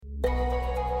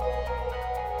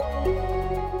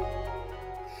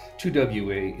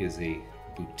2WA is a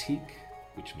boutique,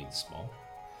 which means small,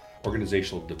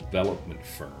 organizational development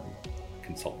firm,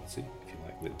 consultancy, if you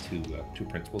like, with two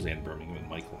principals, Ann Birmingham and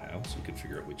Michael House, who can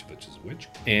figure out which of which is which.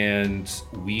 And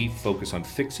we focus on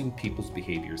fixing people's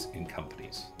behaviors in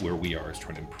companies. Where we are is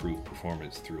trying to improve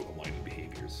performance through aligning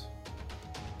behaviors.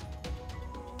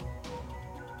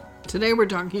 Today we're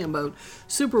talking about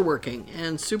superworking,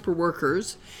 and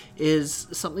superworkers is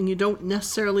something you don't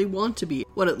necessarily want to be.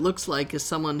 What it looks like is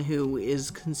someone who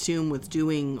is consumed with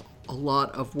doing a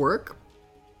lot of work,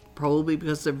 probably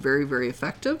because they're very, very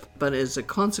effective, but as a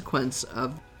consequence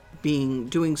of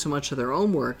doing so much of their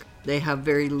own work, they have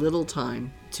very little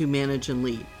time to manage and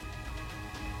lead.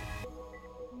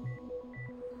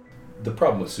 The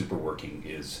problem with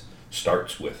superworking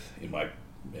starts with, in my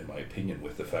opinion,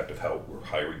 with the fact of how we're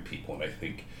hiring people. And I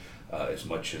think as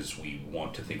much as we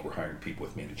want to think we're hiring people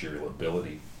with managerial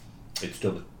ability, it's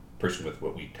still the person with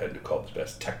what we tend to call the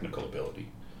best technical ability,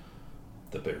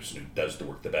 the person who does the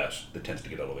work the best, that tends to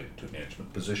get elevated to a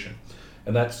management position.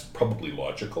 And that's probably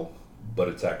logical, but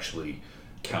it's actually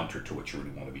counter to what you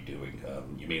really want to be doing.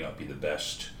 You may not be the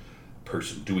best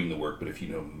person doing the work, but if you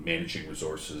know managing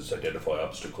resources, identify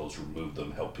obstacles, remove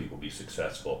them, help people be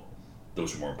successful,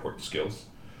 those are more important skills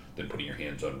than putting your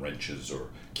hands on wrenches or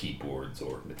keyboards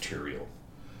or material,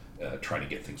 trying to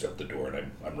get things out the door.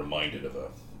 And I'm reminded of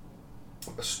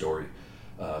a story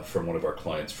from one of our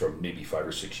clients from maybe 5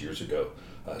 or 6 years ago,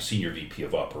 senior VP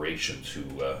of operations who,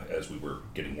 as we were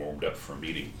getting warmed up for a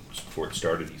meeting before it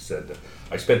started, he said,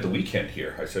 I spent the weekend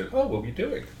here. I said, oh, what were you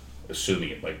doing? Assuming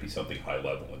it might be something high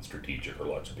level and strategic or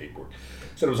lots of paperwork.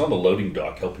 He said, I was on the loading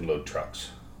dock helping load trucks.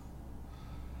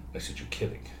 I said, you're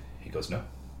kidding. He goes, no,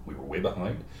 we were way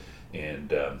behind,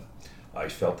 and I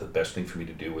felt the best thing for me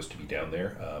to do was to be down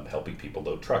there helping people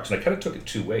load trucks. And I kind of took it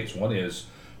two ways. One is,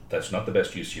 that's not the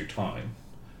best use of your time.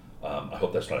 I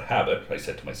hope that's not a habit, I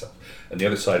said to myself. And the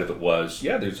other side of it was,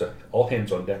 yeah, there's a all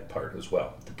hands on deck part as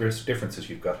well. The difference is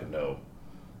you've got to know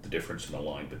the difference in the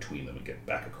line between them and get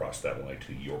back across that line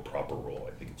to your proper role,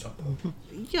 I think, at some point.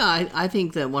 Mm-hmm. Yeah, I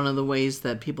think that one of the ways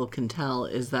that people can tell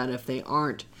is that if they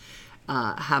aren't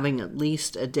having at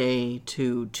least a day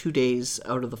to 2 days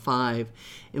out of the 5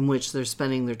 in which they're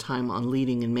spending their time on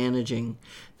leading and managing,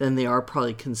 then they are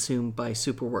probably consumed by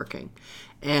superworking.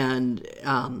 And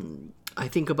I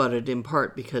think about it in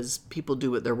part because people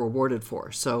do what they're rewarded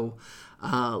for. So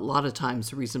a lot of times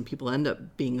the reason people end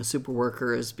up being a super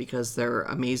worker is because they're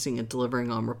amazing at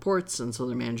delivering on reports, and so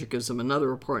their manager gives them another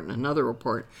report and another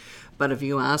report. But if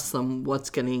you ask them what's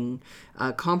getting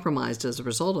compromised as a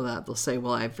result of that, they'll say,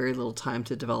 well, I have very little time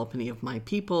to develop any of my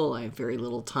people. I have very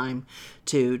little time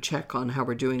to check on how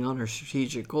we're doing on our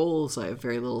strategic goals. I have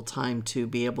very little time to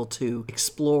be able to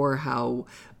explore how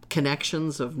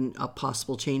connections of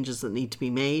possible changes that need to be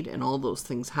made, and all those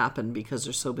things happen because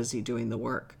they're so busy doing the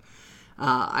work.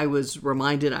 I was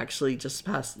reminded actually this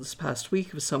past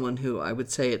week of someone who I would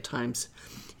say at times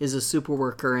is a super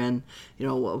worker, and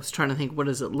I was trying to think, what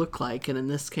does it look like? And in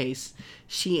this case,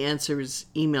 she answers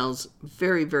emails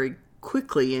very, very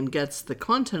quickly and gets the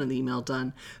content of the email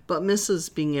done, but misses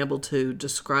being able to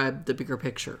describe the bigger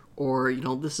picture, or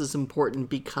this is important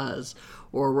because,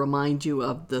 or remind you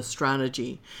of the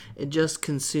strategy. It just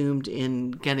consumed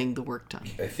in getting the work done.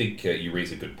 I think you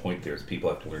raise a good point there. Is people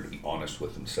have to learn to be honest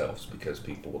with themselves, because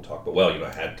people will talk about, well,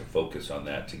 I had to focus on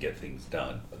that to get things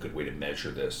done. A good way to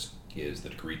measure this is the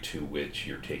degree to which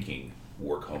you're taking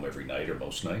work home every night or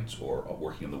most nights, or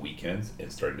working on the weekends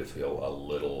and starting to feel a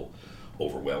little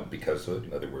overwhelmed because of it.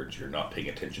 In other words, you're not paying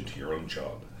attention to your own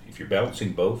job. If you're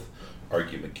balancing both,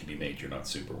 argument can be made you're not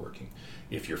super working.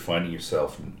 If you're finding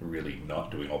yourself really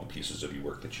not doing all the pieces of your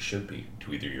work that you should be,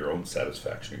 to either your own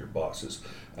satisfaction or your boss's,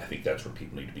 I think that's where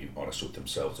people need to be honest with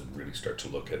themselves and really start to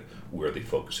look at where are they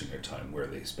focusing their time, where are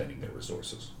they spending their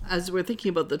resources. As we're thinking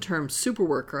about the term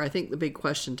superworker, I think the big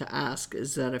question to ask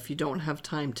is that if you don't have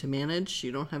time to manage,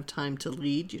 you don't have time to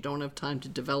lead, you don't have time to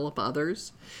develop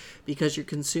others, because you're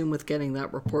consumed with getting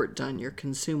that report done, you're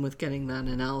consumed with getting that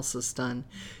analysis done,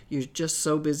 you're just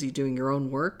so busy doing your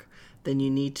own work, then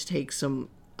you need to take some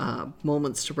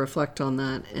moments to reflect on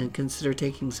that and consider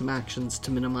taking some actions to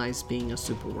minimize being a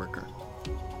super worker.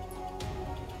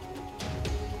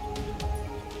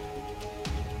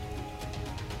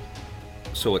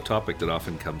 So a topic that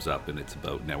often comes up, and it's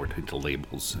about, now we're into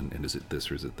labels, and is it this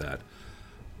or is it that?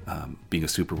 Being a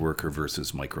super worker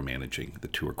versus micromanaging. The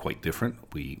two are quite different.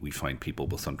 We find people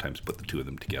will sometimes put the two of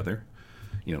them together.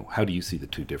 How do you see the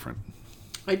two different?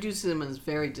 I do see them as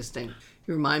very distinct.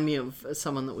 You remind me of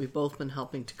someone that we've both been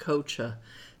helping to coach, a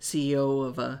CEO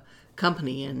of a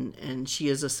company, and she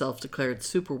is a self-declared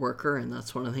super worker, and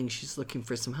that's one of the things she's looking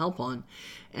for some help on.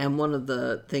 And one of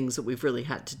the things that we've really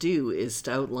had to do is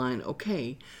to outline,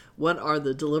 okay, what are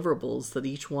the deliverables that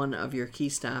each one of your key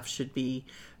staff should be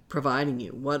providing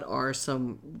you? What are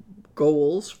some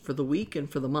goals for the week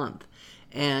and for the month?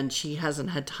 And she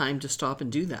hasn't had time to stop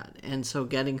and do that. And so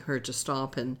getting her to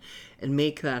stop and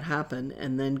make that happen,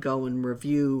 and then go and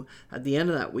review at the end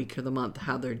of that week or the month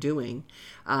how they're doing.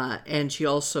 And she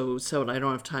also said, I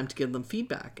don't have time to give them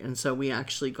feedback. And so we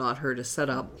actually got her to set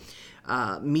up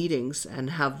meetings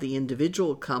and have the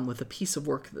individual come with a piece of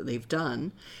work that they've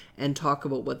done and talk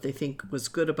about what they think was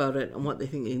good about it and what they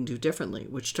think they can do differently,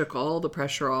 which took all the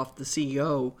pressure off the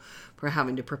CEO for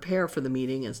having to prepare for the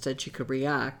meeting. Instead, she could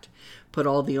react, put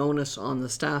all the onus on the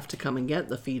staff to come and get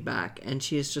the feedback, and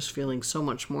she is just feeling so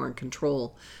much more in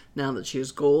control now that she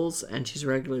has goals and she's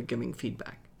regularly giving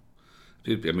feedback.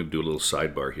 I'm going to do a little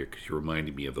sidebar here because you're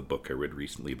reminding me of a book I read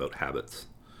recently about habits,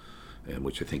 and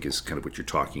which I think is kind of what you're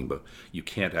talking about. You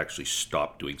can't actually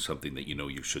stop doing something that you know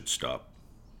you should stop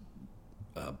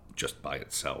just by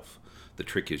itself. The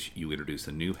trick is you introduce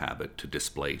a new habit to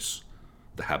displace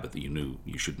the habit that you knew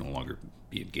you should no longer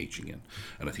be engaging in.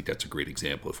 And I think that's a great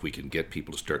example. If we can get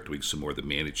people to start doing some more of the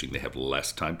managing, they have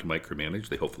less time to micromanage.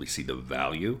 They hopefully see the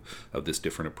value of this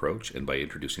different approach. And by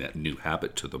introducing that new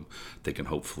habit to them, they can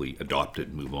hopefully adopt it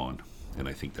and move on. And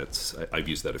I think I've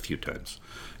used that a few times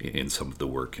in some of the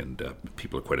work, and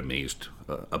people are quite amazed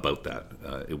about that.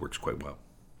 It works quite well.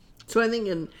 So I think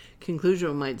in conclusion,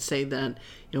 I might say that,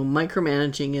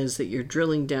 micromanaging is that you're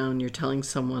drilling down, you're telling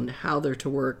someone how they're to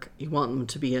work, you want them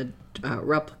to be a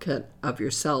replicate of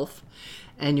yourself,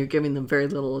 and you're giving them very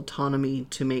little autonomy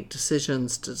to make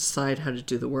decisions, to decide how to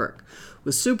do the work.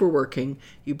 With superworking,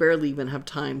 you barely even have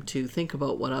time to think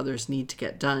about what others need to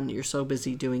get done. You're so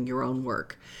busy doing your own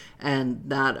work and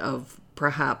that of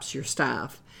perhaps your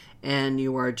staff, and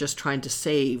you are just trying to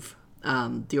save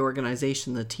the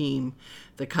organization, the team,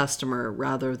 the customer,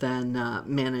 rather than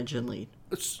manage and lead.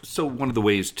 So one of the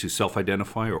ways to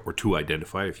self-identify or to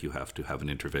identify if you have to have an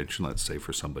intervention, let's say,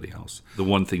 for somebody else. The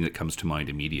one thing that comes to mind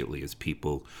immediately is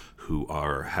people who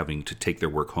are having to take their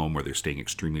work home, or they're staying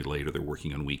extremely late, or they're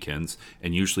working on weekends,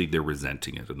 and usually they're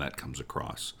resenting it, and that comes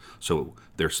across. So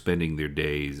they're spending their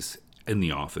days in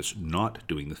the office not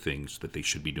doing the things that they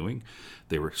should be doing.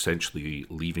 They were essentially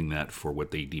leaving that for what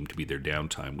they deem to be their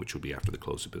downtime, which would be after the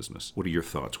close of business. What are your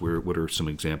thoughts? What are some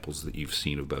examples that you've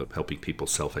seen about helping people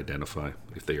self-identify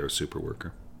if they are a super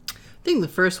worker? I think the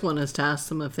first one is to ask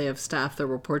them if they have staff that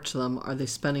report to them, are they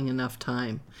spending enough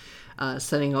time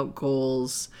setting out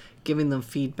goals, giving them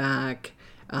feedback,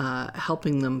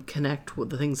 helping them connect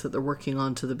with the things that they're working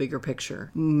on to the bigger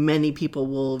picture. Many people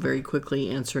will very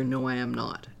quickly answer, no, I am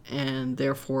not. And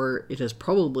therefore, it is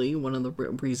probably one of the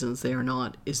reasons they are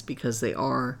not is because they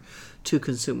are too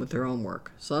consumed with their own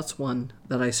work. So that's one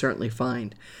that I certainly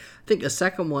find. I think a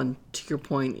second one, to your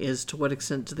point, is to what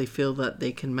extent do they feel that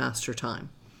they can master time?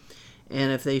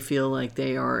 And if they feel like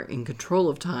they are in control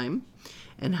of time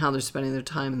and how they're spending their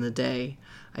time in the day,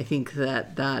 I think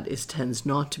that tends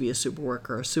not to be a super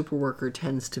worker. A super worker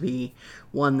tends to be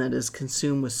one that is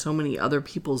consumed with so many other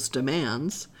people's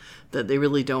demands that they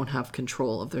really don't have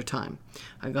control of their time.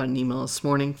 I got an email this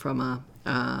morning from a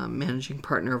managing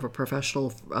partner of a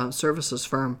professional services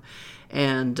firm,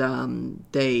 and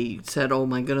they said, oh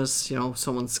my goodness,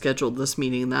 someone scheduled this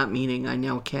meeting and that meeting. I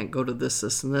now can't go to this,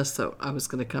 and this that I was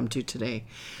going to come to today.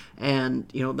 And,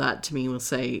 that to me will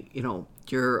say,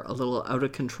 you're a little out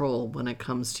of control when it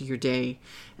comes to your day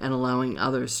and allowing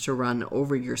others to run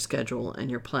over your schedule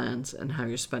and your plans and how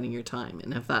you're spending your time.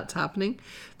 And if that's happening,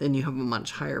 then you have a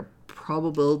much higher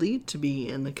probability to be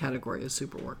in the category of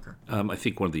super worker. I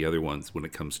think one of the other ones when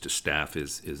it comes to staff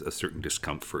is a certain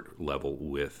discomfort level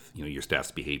with your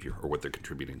staff's behavior or what they're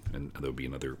contributing, and there'll be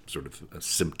another sort of a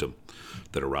symptom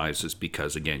that arises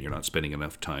because, again, you're not spending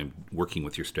enough time working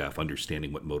with your staff,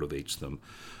 understanding what motivates them,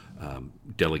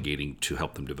 delegating to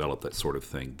help them develop that sort of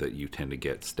thing, that you tend to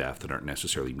get staff that aren't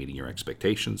necessarily meeting your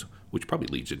expectations, which probably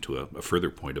leads into a further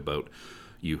point about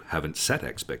you haven't set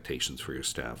expectations for your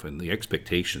staff. And the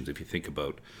expectations, if you think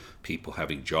about people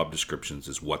having job descriptions,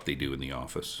 is what they do in the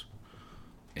office.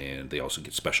 And they also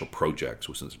get special projects,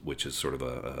 which is sort of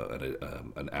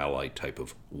an allied type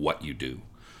of what you do.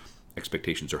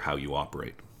 Expectations are how you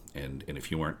operate. And if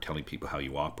you aren't telling people how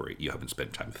you operate, you haven't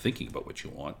spent time thinking about what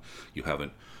you want. You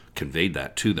haven't conveyed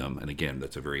that to them. And again,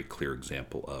 that's a very clear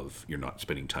example of you're not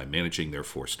spending time managing,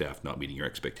 therefore staff not meeting your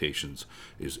expectations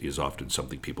is often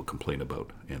something people complain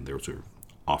about. And those are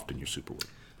often your super work.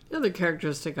 The other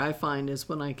characteristic I find is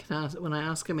when I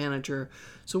ask a manager,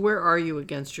 so where are you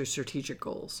against your strategic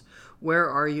goals? Where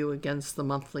are you against the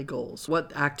monthly goals?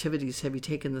 What activities have you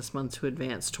taken this month to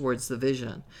advance towards the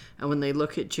vision? And when they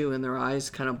look at you and their eyes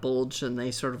kind of bulge and they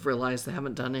sort of realize they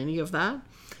haven't done any of that,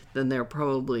 then they're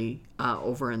probably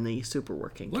over in the super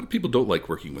working. A lot of people don't like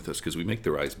working with us because we make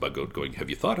their eyes bug out going, have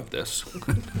you thought of this?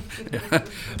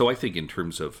 So I think in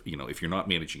terms of, if you're not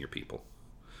managing your people,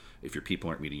 if your people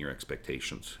aren't meeting your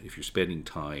expectations, if you're spending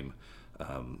time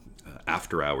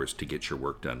after hours to get your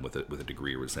work done with a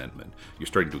degree of resentment, you're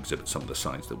starting to exhibit some of the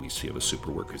signs that we see of a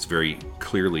super worker. It's very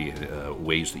clearly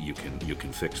ways that you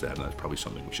can fix that, and that's probably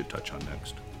something we should touch on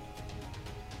next.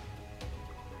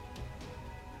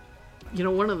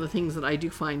 One of the things that I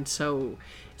do find so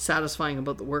satisfying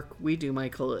about the work we do,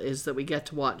 Michael, is that we get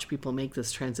to watch people make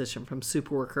this transition from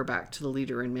super worker back to the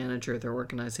leader and manager their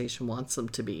organization wants them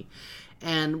to be.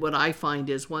 And what I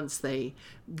find is once they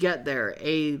get there,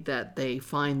 that they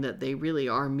find that they really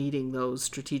are meeting those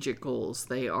strategic goals.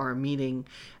 They are meeting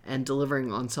and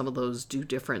delivering on some of those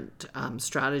different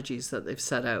strategies that they've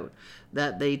set out,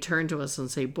 that they turn to us and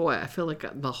say, boy, I feel like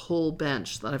the whole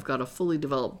bench, that I've got a fully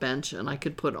developed bench and I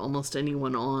could put almost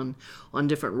anyone on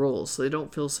different roles. So they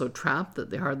don't feel so trapped that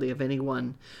they hardly have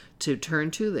anyone to turn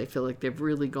to. They feel like they've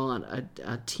really got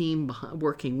a team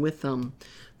working with them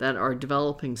that are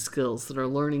developing skills, that are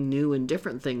learning new and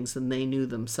different things than they knew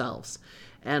themselves.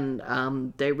 And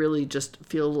they really just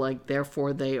feel like,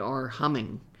 therefore, they are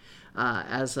humming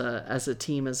as a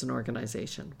team, as an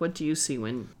organization. What do you see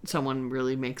when someone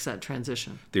really makes that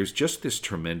transition? There's just this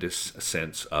tremendous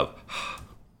sense of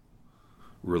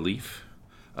relief.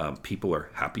 People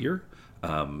are happier.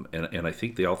 And I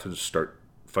think they often start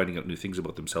finding out new things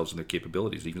about themselves and their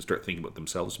capabilities. They even start thinking about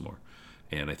themselves more.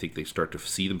 And I think they start to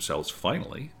see themselves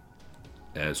finally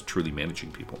as truly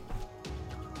managing people.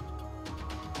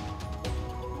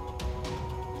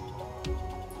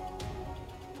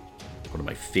 One of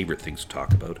my favorite things to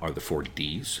talk about are the 4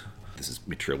 Ds. This is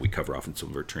material we cover off in some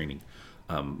of our training.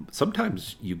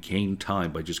 Sometimes you gain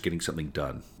time by just getting something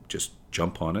done. Just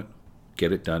jump on it,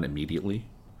 get it done immediately.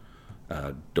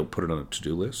 Don't put it on a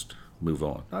to-do list. Move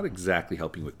on. Not exactly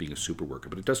helping with being a super worker,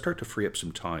 but it does start to free up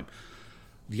some time.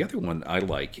 The other one I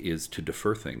like is to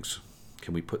defer things.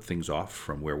 Can we put things off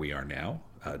from where we are now?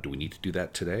 Do we need to do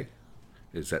that today?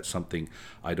 Is that something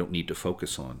I don't need to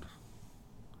focus on?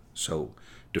 So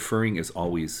deferring is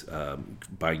always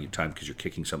buying you time because you're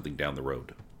kicking something down the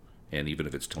road. And even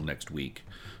if it's till next week,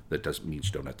 that doesn't mean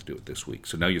you don't have to do it this week.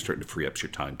 So now you're starting to free up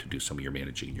your time to do some of your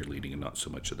managing and your leading and not so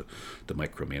much of the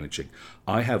micromanaging.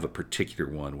 I have a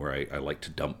particular one where I like to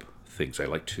dump things. I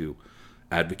like to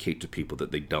advocate to people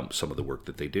that they dump some of the work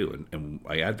that they do. And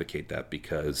I advocate that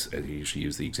because, I usually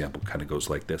use the example, kind of goes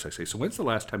like this. I say, so when's the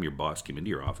last time your boss came into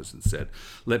your office and said,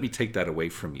 let me take that away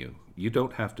from you? You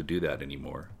don't have to do that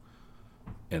anymore.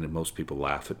 And most people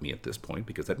laugh at me at this point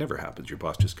because that never happens. Your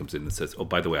boss just comes in and says, oh,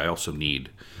 by the way, I also need,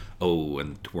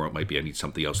 and tomorrow it might be I need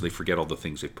something else. And they forget all the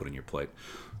things they've put on your plate.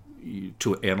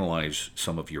 To analyze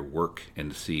some of your work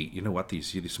and to see, you know what,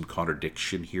 there's some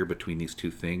contradiction here between these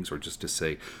two things, or just to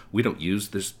say, we don't use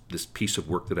this piece of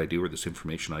work that I do or this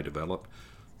information I develop.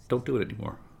 Don't do it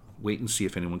anymore. Wait and see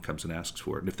if anyone comes and asks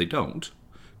for it. And if they don't,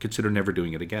 consider never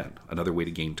doing it again. Another way to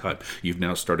gain time. You've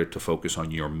now started to focus on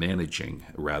your managing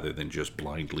rather than just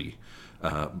blindly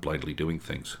doing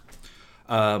things.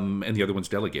 And the other one's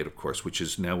delegate, of course, which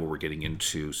is now where we're getting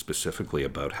into specifically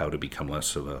about how to become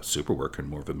less of a super worker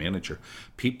and more of a manager.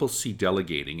 People see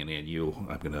delegating, and Ann,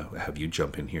 I'm going to have you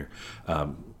jump in here,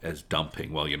 as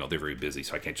dumping. Well, they're very busy,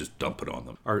 so I can't just dump it on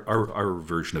them. Our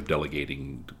version of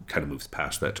delegating kind of moves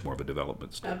past that to more of a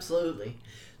development stage. Absolutely.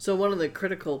 So one of the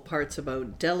critical parts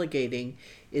about delegating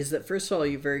is that, first of all,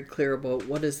 you're very clear about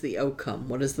what is the outcome,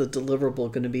 what is the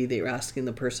deliverable going to be that you're asking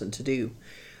the person to do.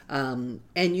 And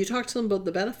you talk to them about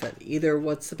the benefit, either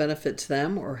what's the benefit to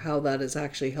them or how that is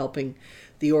actually helping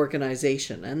the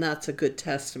organization. And that's a good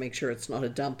test to make sure it's not a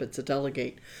dump, it's a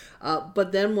delegate.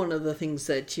 But then one of the things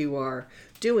that you are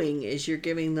doing is you're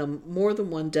giving them more than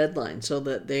one deadline so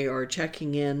that they are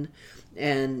checking in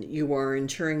and you are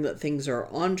ensuring that things are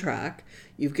on track.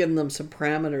 You've given them some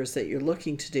parameters that you're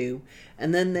looking to do,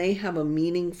 and then they have a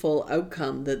meaningful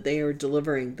outcome that they are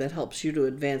delivering that helps you to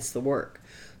advance the work.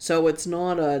 So it's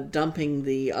not a dumping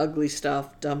the ugly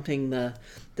stuff, dumping the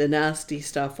nasty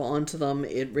stuff onto them.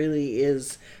 It really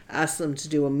is ask them to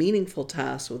do a meaningful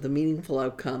task with a meaningful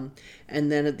outcome, and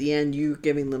then at the end you're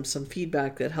giving them some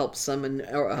feedback that helps them and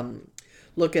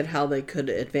look at how they could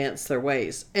advance their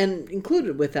ways. And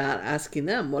included with that, asking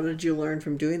them, what did you learn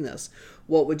from doing this?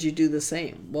 What would you do the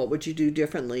same? What would you do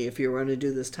differently if you were going to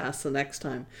do this task the next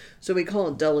time? So we call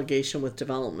it delegation with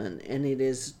development, and it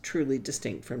is truly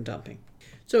distinct from dumping.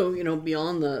 So,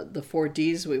 beyond the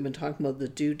 4Ds we've been talking about, the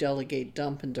do, delegate,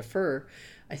 dump, and defer,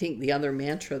 I think the other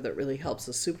mantra that really helps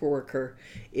a super worker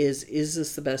is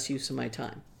this the best use of my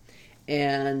time?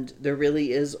 And there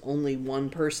really is only one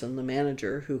person, the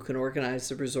manager, who can organize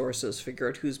the resources, figure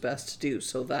out who's best to do.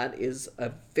 So that is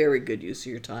a very good use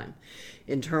of your time.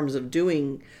 In terms of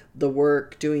doing the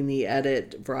work, doing the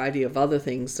edit, variety of other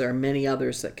things, there are many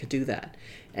others that could do that.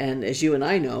 And as you and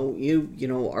I know,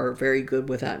 you are very good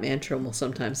with that mantra and will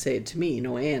sometimes say it to me,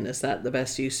 Anne, is that the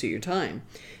best use of your time?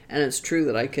 And it's true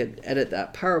that I could edit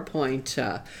that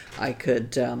PowerPoint. I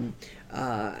could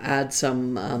add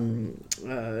some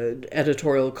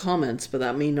editorial comments, but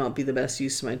that may not be the best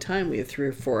use of my time. We have 3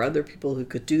 or 4 other people who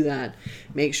could do that.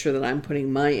 Make sure that I'm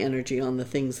putting my energy on the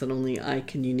things that only I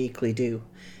can uniquely do.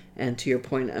 And to your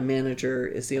point, a manager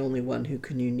is the only one who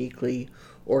can uniquely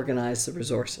organize the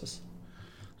resources.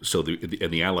 So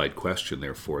the allied question,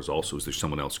 therefore, is also, is there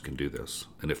someone else who can do this?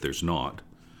 And if there's not,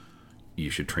 you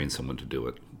should train someone to do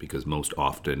it, because most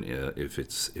often, if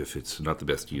it's not the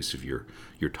best use of your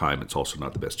time, it's also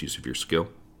not the best use of your skill.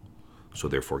 So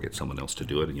therefore, get someone else to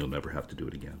do it, and you'll never have to do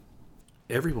it again.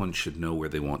 Everyone should know where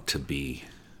they want to be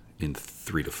in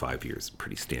 3 to 5 years.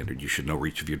 Pretty standard. You should know where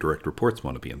each of your direct reports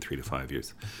want to be in 3 to 5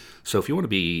 years. So if you want to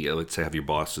be, let's say, have your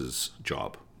boss's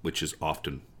job, which is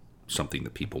often something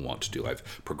that people want to do.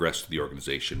 I've progressed the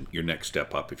organization. Your next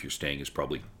step up, if you're staying, is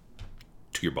probably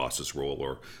to your boss's role,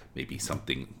 or maybe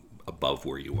something above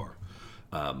where you are.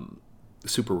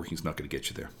 Superworking is not going to get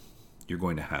you there. You're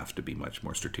going to have to be much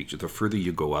more strategic. The further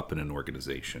you go up in an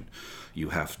organization, you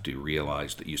have to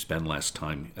realize that you spend less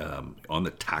time on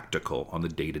the tactical, on the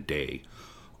day-to-day,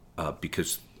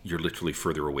 because you're literally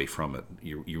further away from it.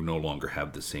 You no longer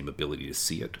have the same ability to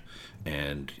see it.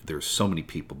 And there's so many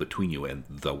people between you and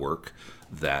the work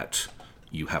that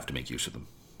you have to make use of them.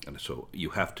 And so you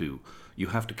have to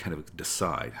kind of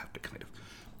decide,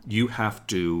 you have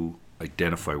to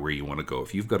identify where you want to go.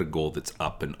 If you've got a goal that's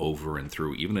up and over and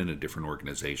through, even in a different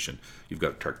organization, you've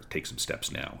got to take some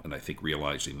steps now. And I think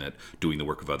realizing that doing the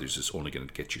work of others is only going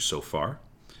to get you so far,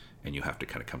 and you have to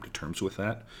kind of come to terms with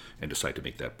that and decide to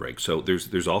make that break. So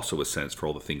there's also a sense for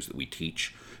all the things that we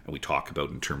teach and we talk about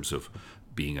in terms of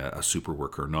being a super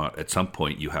worker or not. At some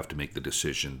point, you have to make the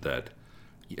decision that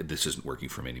this isn't working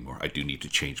for me anymore. I do need to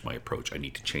change my approach. I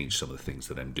need to change some of the things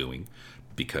that I'm doing,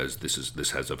 because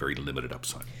this has a very limited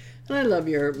upside. And I love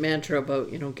your mantra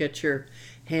about, get your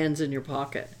hands in your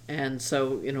pocket. And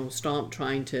so, stop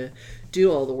trying to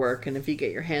do all the work. And if you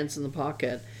get your hands in the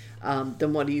pocket,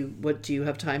 then what do you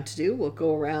have time to do? Well,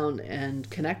 go around and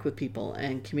connect with people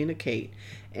and communicate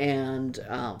and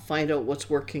find out what's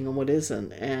working and what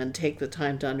isn't, and take the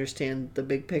time to understand the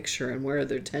big picture and where are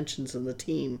there tensions in the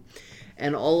team.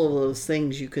 And all of those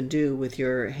things you can do with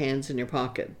your hands in your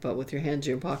pocket. But with your hands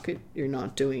in your pocket, you're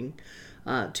not doing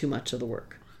too much of the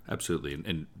work. Absolutely.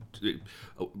 And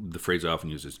the phrase I often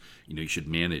use is, you should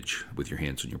manage with your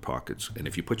hands in your pockets. And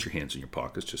if you put your hands in your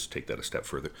pockets, just take that a step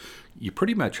further, you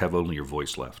pretty much have only your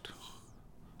voice left.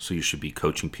 So you should be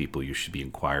coaching people, you should be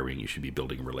inquiring, you should be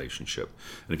building a relationship.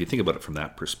 And if you think about it from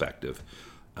that perspective,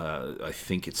 I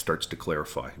think it starts to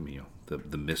clarify.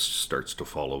 The mist starts to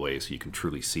fall away, so you can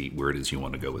truly see where it is you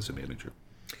want to go as a manager.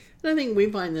 And I think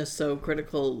we find this so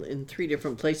critical in 3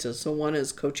 different places. So one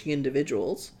is coaching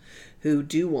individuals who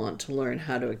do want to learn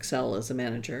how to excel as a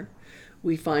manager.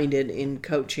 We find it in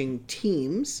coaching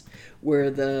teams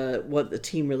where what the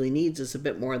team really needs is a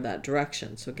bit more of that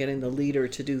direction. So getting the leader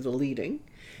to do the leading.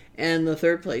 And the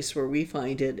third place where we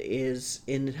find it is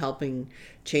in helping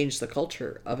change the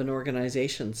culture of an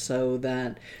organization so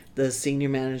that the senior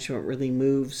management really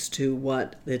moves to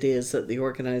what it is that the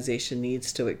organization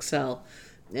needs to excel.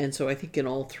 And so I think in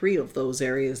all 3 of those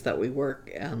areas that we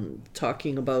work,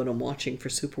 talking about and watching for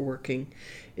superworking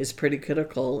is pretty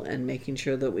critical, and making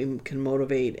sure that we can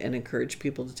motivate and encourage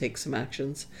people to take some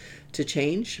actions to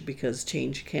change, because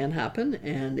change can happen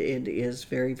and it is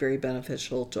very, very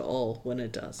beneficial to all when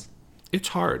it does. It's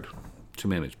hard to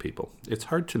manage people. It's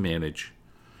hard to manage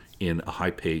in a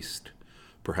high-paced,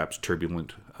 perhaps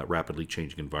turbulent, rapidly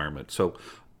changing environment. So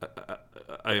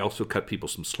I also cut people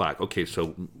some slack. Okay,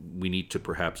 so we need to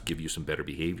perhaps give you some better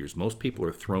behaviors. Most people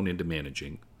are thrown into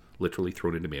managing literally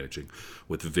thrown into managing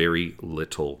with very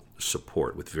little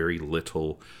support, with very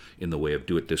little in the way of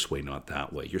do it this way, not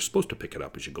that way. You're supposed to pick it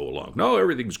up as you go along. No,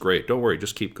 everything's great. Don't worry,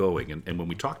 just keep going. And when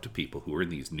we talk to people who are in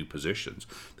these new positions,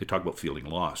 they talk about feeling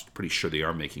lost. Pretty sure they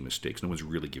are making mistakes. No one's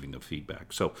really giving them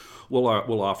feedback. So we'll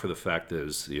offer the fact that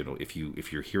is, if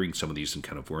you're hearing some of these and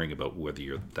kind of worrying about whether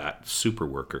you're that super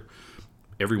worker,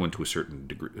 everyone to a certain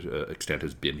degree, extent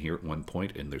has been here at one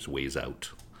point, and there's ways out.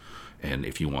 And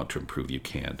if you want to improve, you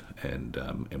can.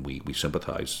 And we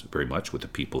sympathize very much with the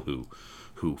people who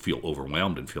feel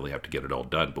overwhelmed and feel they have to get it all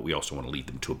done. But we also want to lead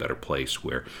them to a better place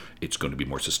where it's going to be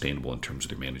more sustainable in terms of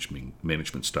their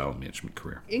management style and management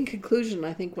career. In conclusion,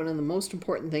 I think one of the most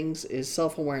important things is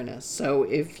self-awareness. So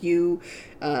if you,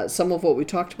 some of what we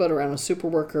talked about around a super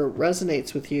worker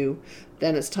resonates with you,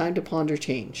 then it's time to ponder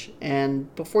change.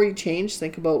 And before you change,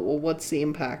 think about, well, what's the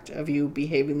impact of you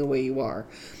behaving the way you are?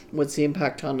 What's the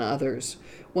impact on others?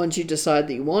 Once you decide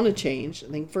that you want to change, I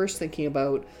think first thinking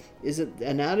about, is it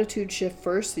an attitude shift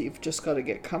first, that you've just got to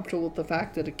get comfortable with the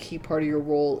fact that a key part of your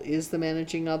role is the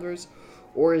managing others?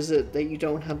 Or is it that you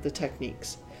don't have the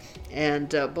techniques? And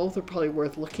both are probably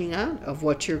worth looking at, of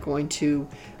what you're going to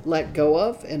let go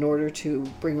of in order to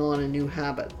bring on a new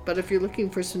habit. But if you're looking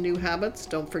for some new habits,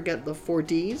 don't forget the 4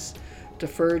 Ds.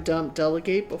 Defer, dump,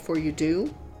 delegate before you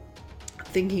do.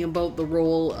 Thinking about the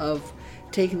role of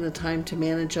taking the time to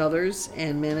manage others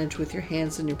and manage with your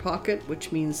hands in your pocket,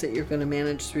 which means that you're going to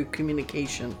manage through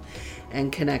communication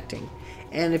and connecting.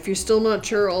 And if you're still not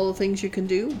sure all the things you can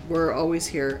do, we're always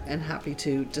here and happy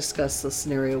to discuss the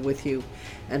scenario with you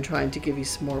and trying to give you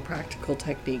some more practical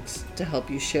techniques to help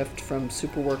you shift from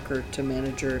super worker to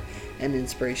manager and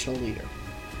inspirational leader.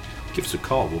 Give us a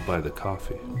call. We'll buy the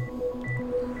coffee.